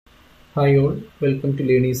Hi all, welcome to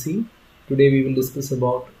Learn Easy. Today we will discuss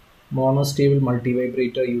about monostable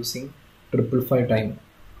multivibrator using 555 timer.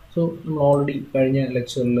 So we already കഴിഞ്ഞ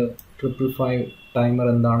lectureൽ 555 timer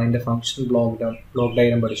എന്താണ് അതിന്റെ functional block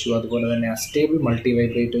diagram പഠിച്ചു. അതുപോലെ തന്നെ astable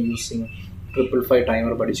multivibrator using 555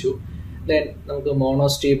 timer പഠിച്ചു. Then നമുക്ക്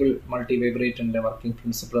monostable multivibratorന്റെ working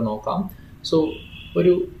principle നോക്കാം. So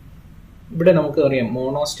ഇവിടെ നമുക്ക് അറിയാം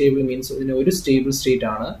മോണോസ്റ്റേബിൾ മീൻസ് ഇതിന് ഒരു സ്റ്റേബിൾ സ്റ്റേറ്റ്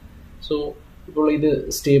ആണ്. സോ ഇപ്പോൾ ഇത്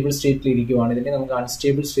സ്റ്റേബിൾ സ്റ്റേറ്റിൽ ഇരിക്കുവാണ്. ഇതിനെ നമുക്ക്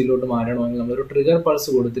അൺസ്റ്റേബിൾ സ്റ്റേറ്റിലോട്ട് മാറ്റണമെങ്കിൽ നമ്മളൊരു ട്രിഗർ പൾസ്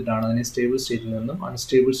കൊടുത്തിട്ടാണ് അതിനെ സ്റ്റേബിൾ സ്റ്റേറ്റിൽ നിന്നും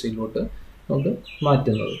അൺസ്റ്റേബിൾ സ്റ്റേറ്റിലോട്ട് നമുക്ക്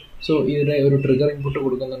മാറ്റുന്നത്. സോ ഇതിടെ ഒരു ട്രിഗർ ഇൻപുട്ട്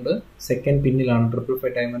കൊടുക്കുന്നുണ്ട്. സെക്കൻഡ് പിന്നിലാണ്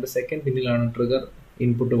 555 ടൈമറിന്റെ സെക്കൻഡ് പിന്നിലാണ് ട്രിഗർ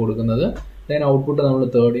ഇൻപുട്ട് കൊടുക്കുന്നത്. ദെൻ ഔട്ട്പുട്ട് നമ്മൾ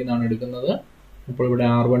തേർഡിൽ നിന്നാണ് എടുക്കുന്നത്. അപ്പോൾ ഇവിടെ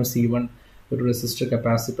R1 C1 ഒരു റെസിസ്റ്റർ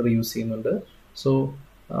കപ്പാസിറ്റർ യൂസ് ചെയ്യുന്നുണ്ട്. സോ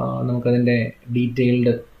നമുക്കതിൻ്റെ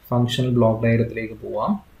ഡീറ്റെയിൽഡ് ഫങ്ഷണൽ ബ്ലോക്ക് ഡയഗ്രത്തിലേക്ക്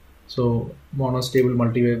പോവാം. സോ മോണോസ്റ്റേബിൾ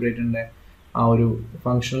മൾട്ടിവൈബ്രേറ്ററിൻ്റെ ആ ഒരു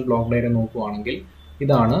ഫങ്ഷണൽ ബ്ലോക്ക് ഡയഗ്രം നോക്കുവാണെങ്കിൽ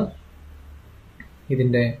ഇതാണ്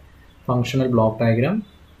ഇതിൻ്റെ ഫങ്ഷണൽ ബ്ലോക്ക് ഡയഗ്രം.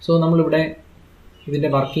 സോ നമ്മളിവിടെ ഇതിൻ്റെ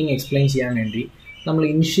വർക്കിംഗ് എക്സ്പ്ലെയിൻ ചെയ്യാൻ വേണ്ടി നമ്മൾ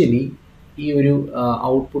ഇനിഷ്യലി ഈ ഒരു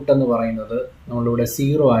ഔട്ട്പുട്ട് എന്ന് പറയുന്നത് നമ്മളിവിടെ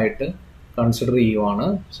 0 ആയിട്ട് കൺസിഡർ ചെയ്യുവാണ്.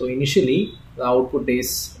 So initially the output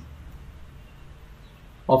is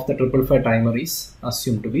of the 555 timer is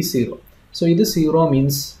assume to B 0. So ഇത് 0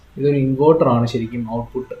 മീൻസ് ഇതൊരു ഇൻവേർട്ടർ ആണ് ശരിക്കും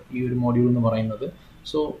ഔട്ട്പുട്ട് ഈ ഒരു മൊഡ്യൂൾ എന്ന് പറയുന്നത്.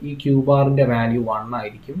 സോ ഈ ക്യൂ ബാറിൻ്റെ വാല്യൂ 1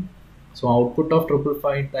 ആയിരിക്കും. So output of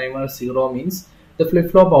 555 timer 0 means the flip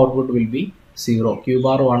flop output will be 0. Q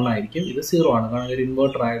bar 1 ആയിരിക്കും. ഇത് 0 ആണ് കാരണം ഒരു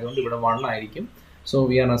ഇൻവേർട്ടർ ആയതുകൊണ്ട് ഇവിടെ 1 ആയിരിക്കും. So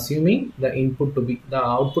we R assuming the input to B the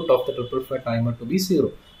output of the 555 timer to B 0.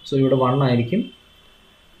 So ഇവിടെ 1 ആയിരിക്കും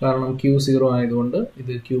കാരണം ക്യൂ 0 ആയതുകൊണ്ട്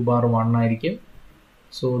ഇത് ക്യൂ ബാർ 1 ആയിരിക്കും.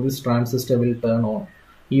 So this transistor will turn on.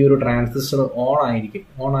 ഈ ഒരു ട്രാൻസിസ്റ്റർ ഓൺ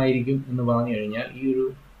ആയിരിക്കും എന്ന് പറഞ്ഞു കഴിഞ്ഞാൽ ഈ ഒരു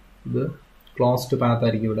ഇത് ക്ലോസ്ഡ് പാത്ത്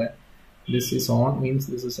ആയിരിക്കും. ഇവിടെ this is on means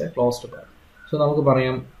this is A closed path. So നമുക്ക്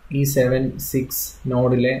പറയാം ഈ 7-6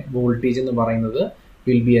 നോഡിലെ വോൾട്ടേജ് എന്ന് പറയുന്നത്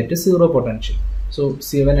will be at 0 potential. So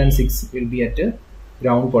 7 and 6 will be at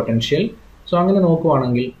ground potential. So അങ്ങനെ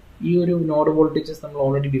നോക്കുവാണെങ്കിൽ ഈ ഒരു നോഡ് വോൾട്ടേജസ് നമ്മൾ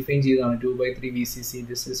ഓൾറെഡി ഡിഫൈൻ ചെയ്തതാണ്. 2/3 VCC,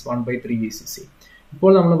 ദിസ് ഇസ് 1/3 VCC.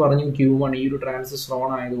 ഇപ്പോൾ നമ്മൾ പറഞ്ഞു Q1 ഈ ഒരു ട്രാൻസിസ്റ്റർ ഓൺ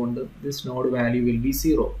ആയതുകൊണ്ട് this node value will be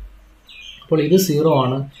 0. അപ്പോൾ ഇത് 0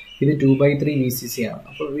 ആണ്, ഇത് 2/3 VCC ആണ്.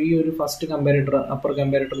 അപ്പോൾ ഈ ഒരു ഫസ്റ്റ് കമ്പാരേറ്റർ അപ്പർ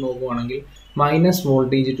കമ്പാരേറ്റർ നോക്കുവാണെങ്കിൽ മൈനസ്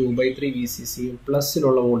വോൾട്ടേജ് 2/3 VCCയും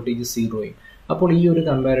പ്ലസ്സിലുള്ള വോൾട്ടേജ് 0യും. അപ്പോൾ ഈ ഒരു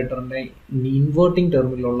കമ്പാരേറ്ററിൻ്റെ ഇൻവേർട്ടിംഗ്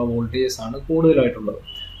ടെർമിനലുള്ള വോൾട്ടേജസ് ആണ് കൂടുതലായിട്ടുള്ളത്.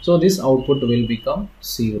 So this output will become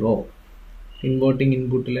 0. Inverting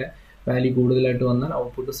ഇൻപുട്ടിലെ value കൂടുതലായിട്ട് വന്നാൽ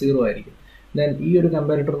ഔട്ട്പുട്ട് 0 ആയിരിക്കും. ദെൻ ഈ ഒരു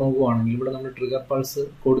കമ്പാരേറ്റർ നോക്കുവാണെങ്കിൽ ഇവിടെ നമ്മൾ ട്രിഗർ പൾസ്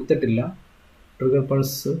കൊടുത്തിട്ടില്ല. ട്രിഗർ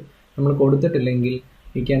പൾസ് നമ്മൾ കൊടുത്തിട്ടില്ലെങ്കിൽ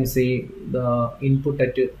we can say the input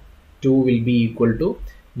at 2 will be equal to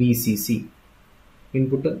VCC.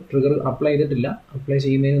 Input trigger apply ചെയ്തിട്ടില്ല. അപ്ലൈ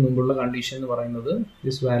ചെയ്യുന്നതിന് മുമ്പുള്ള കണ്ടീഷൻ എന്ന് പറയുന്നത്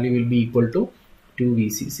this value will be equal to 2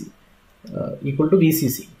 VCC equal to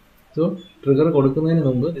VCC. So trigger കൊടുക്കുന്നതിന്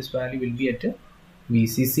മുമ്പ് this value will be at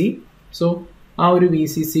VCC. So ആ ഒരു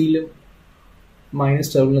VCCയിലും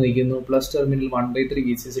minus terminal നിൽക്കുന്നു, പ്ലസ് ടെർമിനൽ 1/3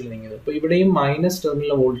 VCCയിൽ നിൽക്കുന്നു. അപ്പോൾ ഇവിടെയും മൈനസ്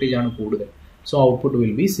ടെർമിനൽ വോൾട്ടേജ് ആണ് കൂടുതൽ. So output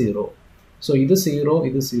will be 0. So ഇത് 0,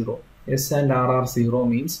 ഇത് 0. S and R are 0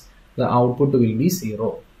 means the output will be 0.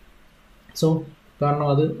 So കാരണം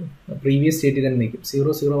അത് പ്രീവിയസ് സ്റ്റേറ്റിൽ തന്നെ നിൽക്കും.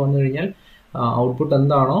 0 വന്നു കഴിഞ്ഞാൽ ഔട്ട്പുട്ട്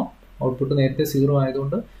എന്താണോ ഔട്ട്പുട്ട് നേരത്തെ 0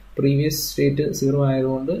 ആയതുകൊണ്ട് പ്രീവിയസ് സ്റ്റേറ്റ് 0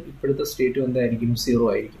 ആയതുകൊണ്ട് ഇപ്പോഴത്തെ സ്റ്റേറ്റും എന്തായിരിക്കും 0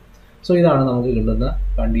 ആയിരിക്കും. സോ ഇതാണ് നമുക്ക് കിട്ടുന്ന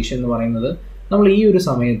കണ്ടീഷൻ എന്ന് പറയുന്നത്. നമ്മൾ ഈ ഒരു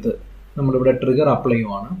സമയത്ത് നമ്മളിവിടെ ട്രിഗർ അപ്ലൈ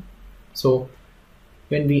ചെയ്യുവാണ്. So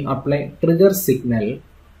when we apply trigger signal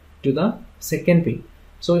to the second pin.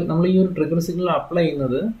 So നമ്മൾ ഈ ഒരു ട്രിഗർ സിഗ്നൽ അപ്ലൈ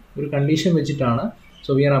ചെയ്യുന്നത് ഒരു കണ്ടീഷൻ വെച്ചിട്ടാണ്. So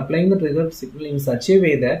we R applying the trigger signal in such a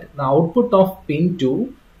way that the output of pin 2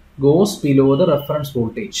 goes below the reference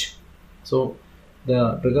voltage. So the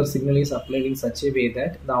trigger signal is applied in such a way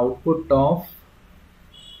that the output of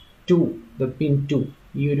 2 the പിൻ 2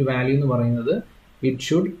 ഈ ഒരു value എന്ന് പറയുന്നത് it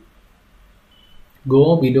should go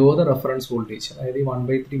below the reference voltage. അതായത് ഈ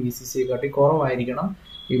 1/3 VCCയെക്കാട്ടി കുറവായിരിക്കണം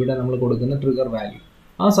ഇവിടെ നമ്മൾ കൊടുക്കുന്ന ട്രിഗർ വാല്യൂ.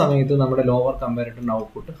 ആ സമയത്ത് നമ്മുടെ ലോവർ കമ്പാരേറ്ററിൻ്റെ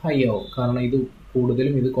ഔട്ട്പുട്ട് ഹൈ ആവും കാരണം ഇത്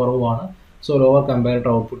കൂടുതലും ഇത് കുറവാണ്. So lower comparator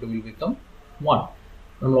output will become 1.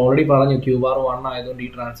 നമ്മൾ ഓൾറെഡി പറഞ്ഞു ക്യൂ ബാർ 1 ആയതുകൊണ്ട് ഈ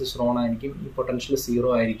ട്രാൻസിസ്റ്റർ ഓൺ ആയിരിക്കും, ഈ പൊട്ടൻഷ്യൽ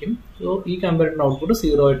 0 ആയിരിക്കും. സോ ഈ കമ്പാരേറ്ററിൻ്റെ ഔട്ട്പുട്ട്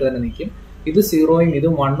 0 ആയിട്ട് തന്നെ നിൽക്കും. ഇത് 0യും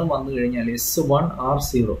ഇതും 1ഉം വന്നു കഴിഞ്ഞാൽ S1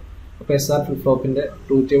 R0. അപ്പോൾ SR ഫ്ലിപ്പ് ഫ്ലോപ്പിൻ്റെ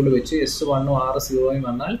ട്രൂത്ത് ടേബിൾ വെച്ച് S1ഉം R0യും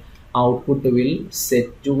വന്നാൽ output will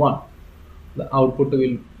set to 1. The output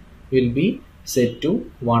will be set to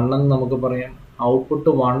 1 എന്ന് നമുക്ക് പറയാം.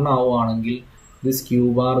 ഔട്ട്പുട്ട് 1 ആവുകയാണെങ്കിൽ this Q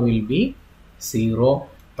bar will be 0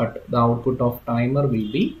 but the output of timer will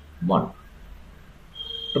be 1.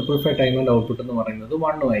 555 ടൈമറിൻ്റെ output എന്ന് പറയുന്നത്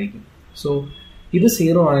 1 ആയിരിക്കും. സോ ഇത്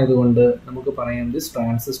 0 ആയതുകൊണ്ട് നമുക്ക് പറയാം this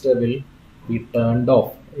transistor will be turned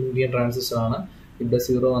of. Indian transistor ആണ്. ഇവിടെ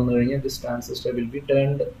 0 വന്നു കഴിഞ്ഞാൽ this transistor will be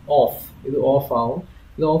turned of. ഇത് ഓഫ് ആവും.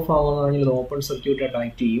 ഇത് ഓഫ് ആവുമെന്ന് പറഞ്ഞാൽ ഇത് ഓപ്പൺ സർക്യൂട്ടായിട്ട്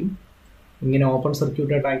ആക്ട് ചെയ്യും. ഇങ്ങനെ ഓപ്പൺ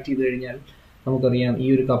സർക്യൂട്ടായിട്ട് ആക്ട് ചെയ്ത് കഴിഞ്ഞാൽ നമുക്കറിയാം ഈ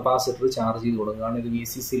ഒരു കപ്പാസിറ്റർ ചാർജ് ചെയ്ത് കൊടുക്കും. കാരണം ഇത്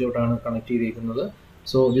VCCയിലോട്ടാണ് കണക്ട് ചെയ്തേക്കുന്നത്.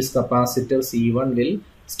 So this capacitor C1 will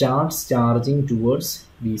starts charging towards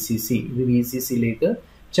VCC. ഇത് VCCയിലേക്ക്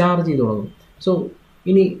ചാർജ് ചെയ്ത് തുടങ്ങും. സോ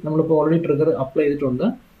ഇനി നമ്മളിപ്പോൾ ഓൾറെഡി ട്രിഗർ അപ്ലൈ ചെയ്തിട്ടുണ്ട്.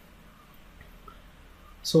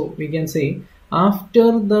 So we can say after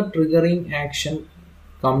the triggering action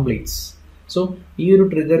completes. So ഈ ഒരു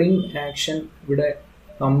ട്രിഗറിങ് ആക്ഷൻ ഇവിടെ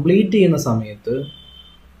കംപ്ലീറ്റ് ചെയ്യുന്ന സമയത്ത്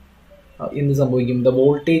എന്ത് സംഭവിക്കും? The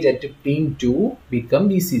voltage at pin 2 become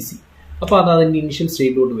VCC. അപ്പോൾ അത് അതിൻ്റെ ഇനിഷ്യൽ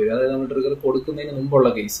സ്റ്റേറ്റിലോട്ട് വരും. അതായത് നമ്മൾ ട്രിഗർ കൊടുക്കുന്നതിന് മുമ്പുള്ള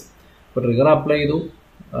കേസ്. അപ്പോൾ ട്രിഗർ അപ്ലൈ ചെയ്തു,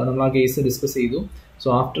 നമ്മൾ ആ കേസ് ഡിസ്കസ് ചെയ്തു. So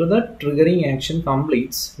after that triggering action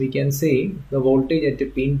completes, we can say the voltage at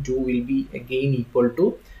pin 2 will be again equal to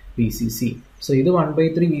VCC. So ഇത്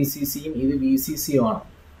 1/3 VCC യും ഇത് VCC ആണ്.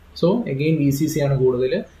 So again VCC ആണ്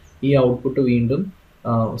കൂടുതൽ. ഈ ഔട്ട്പുട്ട് വീണ്ടും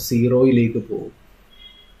 0യിലേക്ക് പോകും.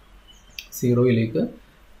 0യിലേക്ക്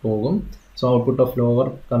പോകും. So output of lower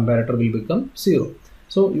comparator will become 0.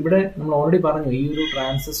 So ഇവിടെ നമ്മൾ ഓൾറെഡി പറഞ്ഞു ഈ ഒരു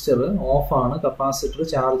ട്രാൻസിസ്റ്റർ ഓഫ് ആണ്, കപ്പാസിറ്റർ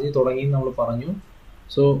ചാർജ് ചെയ്ത് തുടങ്ങി നമ്മൾ പറഞ്ഞു.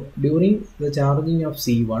 So during the charging of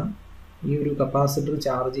C1 ഈ ഒരു കപ്പാസിറ്റർ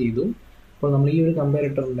ചാർജ് ചെയ്തു. അപ്പോൾ നമ്മൾ ഈ ഒരു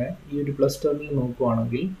കമ്പാരറ്ററിൻ്റെ ഈ ഒരു പ്ലസ് ടെർമിനൽ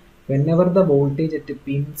നോക്കുകയാണെങ്കിൽ whenever the voltage at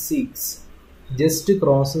pin 6 just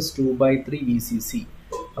crosses 2/3 VCC.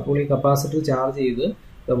 അപ്പോൾ ഈ കപ്പാസിറ്റർ ചാർജ് ചെയ്ത്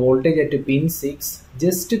the voltage at pin 6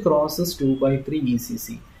 just crosses 2/3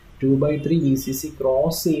 VCC. 2/3 VCC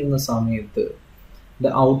cross ചെയ്യുന്ന സമയത്ത്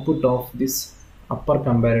the output of this upper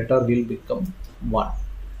comparator will become 1.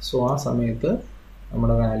 So ആ സമയത്ത്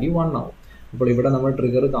നമ്മുടെ വാല്യൂ 1 ആവും. അപ്പോൾ ഇവിടെ നമ്മൾ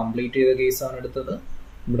ട്രിഗർ കംപ്ലീറ്റ് ചെയ്ത കേസാണ് എടുത്തത്.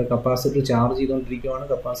 ഇവിടെ കപ്പാസിറ്റർ ചാർജ് ചെയ്തുകൊണ്ടിരിക്കുകയാണ്.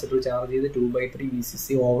 കപ്പാസിറ്റർ ചാർജ് ചെയ്ത് 2/3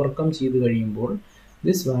 VCC ഓവർകം ചെയ്ത് കഴിയുമ്പോൾ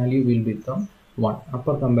this value will become 1.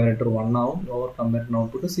 Upper comparator 1 ആവും, ലോവർ കമ്പാരറ്റർ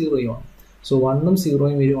ഔട്ട്പുട്ട് 0 ആവും. സോ 1ഉം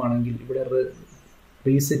 0ഉം വരുവാണെങ്കിൽ ഇവിടെ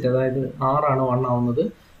റീസെറ്റ്, അതായത് R ആണ് 1 ആവുന്നത്.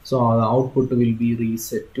 So output will be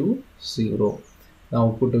reset to 0.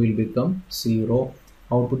 Output will become 0.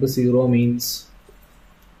 Output 0 means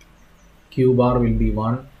Q bar will be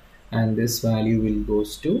 1 and this value will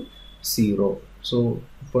goes to 0. So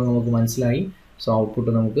ഇപ്പോൾ നമുക്ക് മനസ്സിലായി. സോ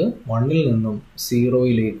ഔട്ട്പുട്ട് നമുക്ക് 1ൽ നിന്നും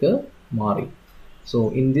 0യിലേക്ക് മാറി. So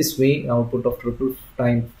in this way output of triple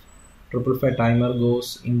five timer goes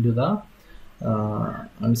into the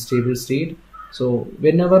unstable state. So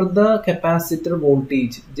whenever the capacitor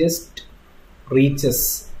voltage just reaches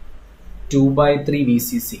 2/3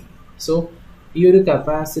 VCC. So ഈ ഒരു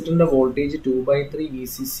കപ്പാസിറ്ററിന്റെ voltage 2/3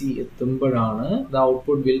 VCC എത്തുമ്പോഴാണ് the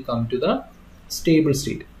output will come to the stable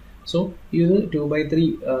state. So ഇത് 2/3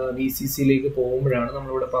 VCCയിലേക്ക് പോകുമ്പോഴാണ്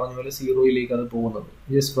നമ്മളിവിടെ പറഞ്ഞ പോലെ 0യിലേക്ക് അത് പോകുന്നത്.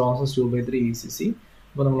 Just process 2/3 VCC.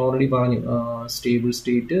 അപ്പോൾ നമ്മൾ ഓൾറെഡി പറഞ്ഞു stable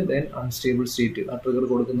state, then unstable state, ആ ട്രിഗർ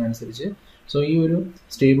കൊടുക്കുന്ന അനുസരിച്ച്. സോ ഈ ഒരു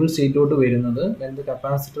സ്റ്റേബിൾ സ്റ്റേറ്റിലോട്ട് വരുന്നത് when the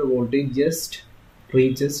capacitor voltage just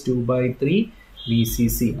reaches 2/3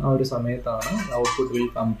 VCC. ആ ഒരു സമയത്താണ് output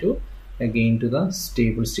will come to again to the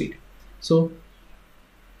stable state. So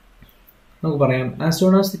നമുക്ക് പറയാം as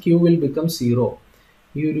soon as the Q will become 0,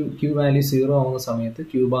 ഈ ഒരു Q വാല്യൂ 0 ആവുന്ന സമയത്ത്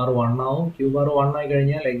Q bar 1 ആവും. Q bar 1 ആയി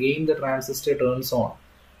കഴിഞ്ഞാൽ again the transistor turns on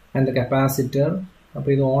and the capacitor,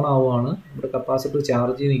 അപ്പോൾ ഇത് ഓൺ ആവുകയാണ്. ഇവിടെ കപ്പാസിറ്റർ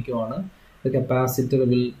ചാർജ് ചെയ്ത് നിൽക്കുവാണ്. the capacitor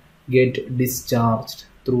will get discharged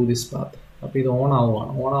through this path. അപ്പോൾ ഇത് ഓൺ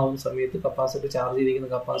ആവുകയാണ്. ഓൺ ആവുന്ന സമയത്ത് കപ്പാസിറ്റർ ചാർജ്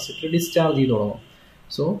ചെയ്തിരിക്കുന്ന കപ്പാസിറ്റർ ഡിസ്ചാർജ് ചെയ്ത് തുടങ്ങും.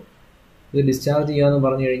 സോ ഇത് ഡിസ്ചാർജ് ചെയ്യാന്ന്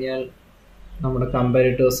പറഞ്ഞു കഴിഞ്ഞാൽ നമ്മുടെ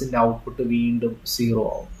കമ്പാരറ്റേഴ്സിൻ്റെ ഔട്ട്പുട്ട് വീണ്ടും 0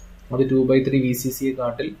 ആവും. അത് 2/3 VCCയെ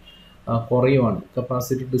കാട്ടിൽ കുറയുവാണ്.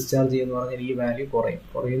 കപ്പാസിറ്റർ ഡിസ്ചാർജ് ചെയ്യുന്ന പറഞ്ഞാൽ ഈ വാല്യൂ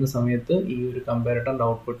കുറയുന്ന സമയത്ത് ഈ ഒരു കമ്പാരറ്ററിൻ്റെ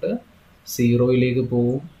ഔട്ട്പുട്ട് 0യിലേക്ക്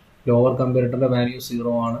പോകും. ലോവർ കമ്പാരറ്ററിൻ്റെ വാല്യൂ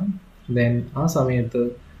 0 ആണ്. ദെൻ ആ സമയത്ത്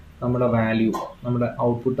നമ്മുടെ വാല്യൂ, നമ്മുടെ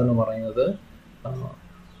ഔട്ട്പുട്ട് എന്ന് പറയുന്നത്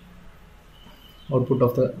ഔട്ട്പുട്ട്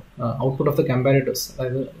ഓഫ് ദ കമ്പാരറ്റേഴ്സ്,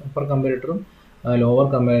 അതായത് അപ്പർ കമ്പാരറ്ററും ലോവർ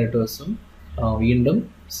കമ്പാരറ്റേഴ്സും വീണ്ടും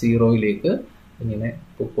 0യിലേക്ക് ഇങ്ങനെ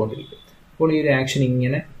പൊയ്ക്കൊണ്ടിരിക്കും. അപ്പോൾ ഈ ഒരു ആക്ഷൻ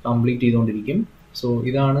ഇങ്ങനെ കംപ്ലീറ്റ് ചെയ്തുകൊണ്ടിരിക്കും. സോ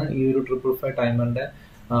ഇതാണ് ഈ ഒരു 555 ടൈമറിൻ്റെ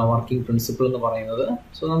വർക്കിംഗ് പ്രിൻസിപ്പിൾ എന്ന് പറയുന്നത്.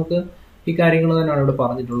 സോ നമുക്ക് ഈ കാര്യങ്ങൾ തന്നെയാണ് ഇവിടെ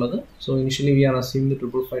പറഞ്ഞിട്ടുള്ളത്. So initially V R assuming the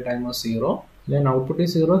 555 timer 0, then output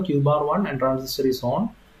is 0, Q bar 1 and transistor is on.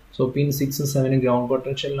 So pin 6 7 ground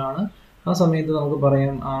പൊട്ടൻഷ്യലിലാണ്. ആ സമയത്ത് നമുക്ക്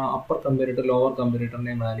പറയാം ആ അപ്പർ കമ്പാരറ്റർ ലോവർ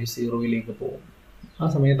കമ്പാരറ്ററിൻ്റെ വാല്യൂ 0യിലേക്ക് പോകും. ആ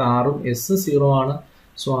സമയത്ത് ആറും എസ് 0 ആണ്.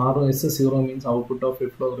 സോ ആറും S 0 means output of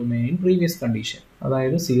flip flop remain in previous condition,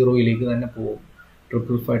 അതായത് 0യിലേക്ക് തന്നെ പോകും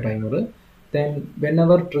 555 timer. Then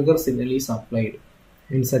whenever trigger signal is applied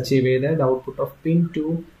in such a way that the output of pin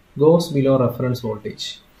 2 goes below reference voltage.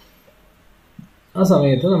 ആ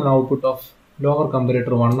സമയത്ത് നമ്മുടെ output of lower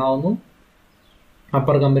comparator 1 ആവുന്നു,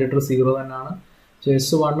 upper comparator 0 തന്നെയാണ്. So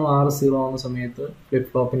S1 R0 ആവുന്ന സമയത്ത് ഫ്ലിപ്പ്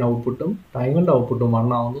ഫ്ലോപ്പിൻ്റെ ഔട്ട്പുട്ടും ടൈമറിൻ്റെ ഔട്ട്പുട്ടും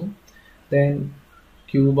 1 ആവുന്നു. ദെൻ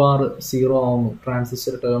ക്യൂ ബാർ 0 ആവുന്നു,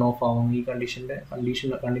 ട്രാൻസിസ്റ്റർ ടേൺ ഓഫ് ആവുന്നു. ഈ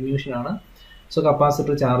കണ്ടിന്യൂഷനാണ്. സോ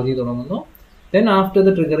കപ്പാസിറ്റർ ചാർജ് ചെയ്ത് തുടങ്ങുന്നു. Then after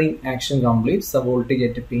the triggering action completes, the voltage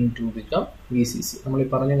at pin 2 become VCC. നമ്മൾ ഈ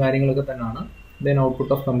പറഞ്ഞ കാര്യങ്ങളൊക്കെ തന്നെയാണ്. Then output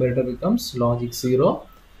of comparator becomes logic 0.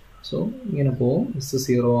 So ഇങ്ങനെ പോവും,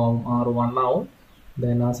 S0 ആവും, R1 ആവും.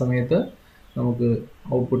 Then ആ സമയത്ത് നമുക്ക്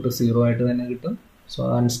ഔട്ട്പുട്ട് 0 ആയിട്ട് തന്നെ കിട്ടും. സോ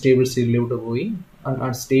അൺസ്റ്റേബിൾ സ്റ്റേറ്റിലോട്ട് പോയി,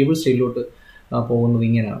 അൺസ്റ്റേബിൾ സ്റ്റേറ്റിലോട്ട് പോകുന്നത്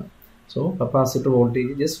ഇങ്ങനെയാണ്. So capacitor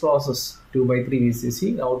voltage just crosses 2/3 VCC,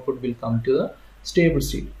 the output will come to the stable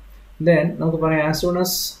state. Then നമുക്ക് പറയാം, as soon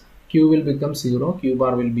as Q will become 0, Q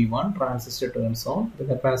bar will be 1, transistor turns on, the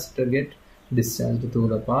capacitor get discharged through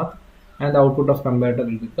the path, and the output of comparator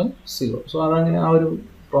will become 0. So അതങ്ങനെ ആ ഒരു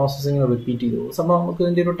processing repeat ചെയ്തു. സംഭവം നമുക്ക്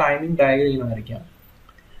ഇതിൻ്റെ ഒരു ടൈമിംഗ് ഡയഗ്രം ഇങ്ങനെ വരയ്ക്കാം.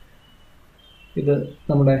 ഇത്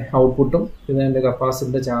നമ്മുടെ ഔട്ട്പുട്ടും ഇത് എൻ്റെ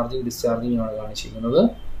കപ്പാസിറ്ററിൻ്റെ ചാർജിങ് ഡിസ്ചാർജിങ്ങുമാണ് കാണിച്ചിരിക്കുന്നത്.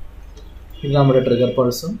 ഇത് നമ്മുടെ ട്രിഗർ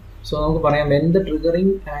പൾസും. സോ നമുക്ക് പറയാം, when the triggering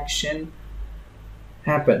action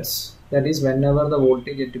happens, that is whenever the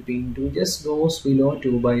voltage at pin 2 just goes below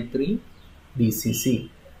 2/3 VCC.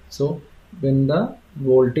 So when the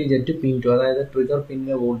voltage at pin 2, അതായത് ട്രിഗർ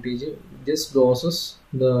പിന്നിലെ voltage just crosses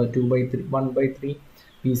the 1/3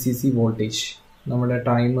 VCC voltage, നമ്മുടെ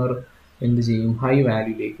timer എന്ത് ചെയ്യും, high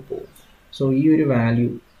വാല്യൂയിലേക്ക് പോകും. So ഈ ഒരു value,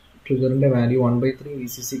 ട്രിഗറിൻ്റെ value 1/3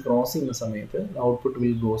 VCC cross ചെയ്യുന്ന സമയത്ത് output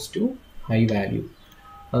will goes to high value.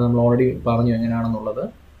 അത് നമ്മൾ ഓൾറെഡി പറഞ്ഞു എങ്ങനെയാണെന്നുള്ളത്.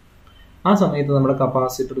 ആ സമയത്ത് നമ്മുടെ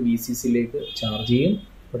കപ്പാസിറ്റർ VCCയിലേക്ക് ചാർജ് ചെയ്യും.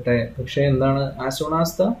 പക്ഷേ എന്താണ്, as soon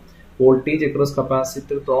as the voltage across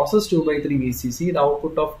capacitor crosses 2/3 VCC, the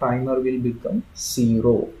output of timer will become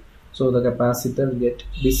 0. So the capacitor get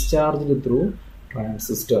discharged through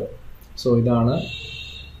transistor. So ഇതാണ്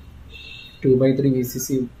 2/3 VCC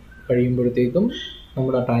കഴിയുമ്പോഴത്തേക്കും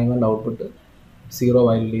നമ്മുടെ ടൈമറിൻ്റെ ഔട്ട്പുട്ട് 0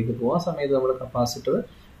 വാല്യൂയിലേക്ക് പോകും. ആ സമയത്ത് നമ്മുടെ കപ്പാസിറ്റർ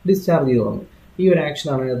ഡിസ്ചാർജ് ചെയ്ത് തുടങ്ങും. ഈ ഒരു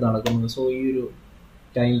ആക്ഷനാണ് ഇത് നടക്കുന്നത്. സോ ഈ ഒരു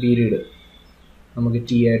ടൈം പീരീഡ് നമുക്ക് T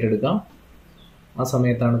ആയിട്ട് എടുക്കാം. ആ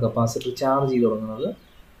സമയത്താണ് കപ്പാസിറ്റർ ചാർജ് ചെയ്ത് തുടങ്ങുന്നത്.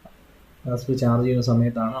 കപ്പാസിറ്റർ ചാർജ് ചെയ്യുന്ന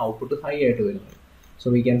സമയത്താണ് ഔട്ട്പുട്ട് ഹൈ ആയിട്ട് വരുന്നത്. So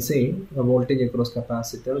we can say the voltage across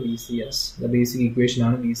capacitor VCS, the basic equation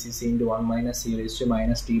ആണ് VCC × 1 - e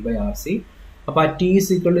 (RC). അപ്പോൾ ആ T =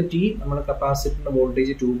 T, നമ്മുടെ കപ്പാസിറ്ററിൻ്റെ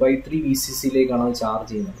വോൾട്ടേജ് 2/3 VCCയിലേക്കാണ് അത് ചാർജ്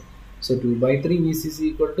ചെയ്യുന്നത്. So 2/3 VCC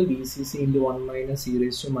 = VCC × 1 - e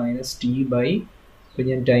 (T) ഇപ്പോൾ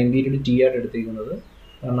ഞാൻ ടൈം പീരീഡ് T ആയിട്ട് എടുത്തേക്കുന്നത്,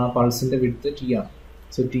 കാരണം ആ പൾസിൻ്റെ വിഡ്ത്ത് T ആണ്.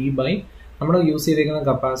 സോ T ബൈ നമ്മൾ യൂസ് ചെയ്തേക്കുന്ന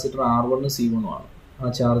കപ്പാസിറ്റർ R1 C1 ആണ്. ആ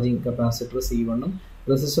charging capacitor C1ഉം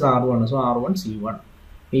resistor R1. So R1 C1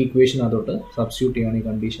 ഈ ഇക്വേഷൻ അതോട്ട് സബ്സ്റ്റിറ്റ്യൂട്ട് ചെയ്യാണ് ഈ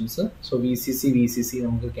കണ്ടീഷൻസ്. സോ VCC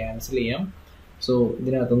നമുക്ക് ക്യാൻസൽ ചെയ്യാം. സോ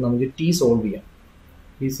ഇതിനകത്തുനിന്ന് നമുക്ക് T സോൾവ് ചെയ്യാം.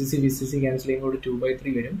 VCC ക്യാൻസൽ ചെയ്യുമ്പോൾ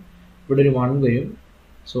 2/3 വരും, ഇവിടെ ഒരു 1 വരും.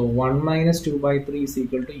 So 1 - 2/3 = e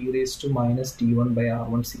 -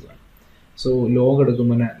 T1/R1 C1. So log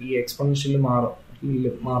എടുക്കുമ്പോൾ ഈ എക്സ്പൊണൻഷ്യൽ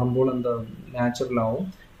മാറുമ്പോൾ എന്താ, നാച്ചുറൽ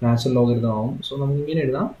ലോഗരിതം ആവും. സോ നമുക്ക് ഇങ്ങനെ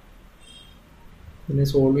എഴുതാം. ഇതിനെ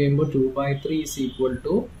സോൾവ് ചെയ്യുമ്പോൾ 2/3 =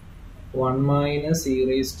 1 - e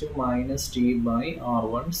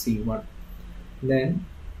T/R1 C1. Then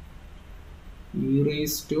e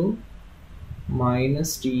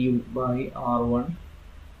T/R1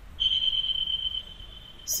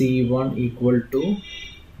 C1 =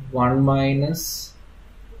 1 -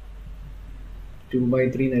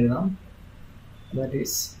 2/3 എന്ന് എഴുതാം. that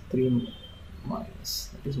is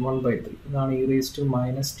 1/3. ഇതാണ് e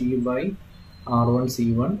T/R1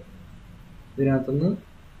 C1. ഇതിനകത്തുനിന്ന്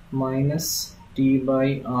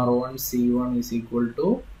 -T/R1 C1 =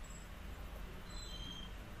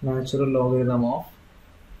 natural logarithm of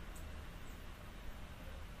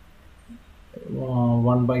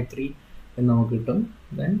 1/3 എന്ന് നമുക്ക് കിട്ടും.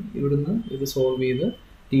 ദെൻ ഇവിടുന്ന് ഇത് സോൾവ് ചെയ്ത്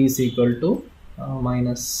T =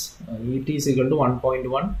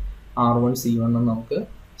 -1.1 R1 C1 എന്ന് നമുക്ക്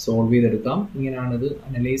സോൾവ് ചെയ്തെടുക്കാം. ഇങ്ങനെയാണ് ഇത്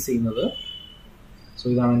അനലൈസ് ചെയ്യുന്നത്. സോ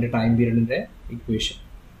ഇതാണ് എൻ്റെ time പീരീഡിൻ്റെ equation.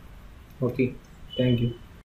 Okay, thank you.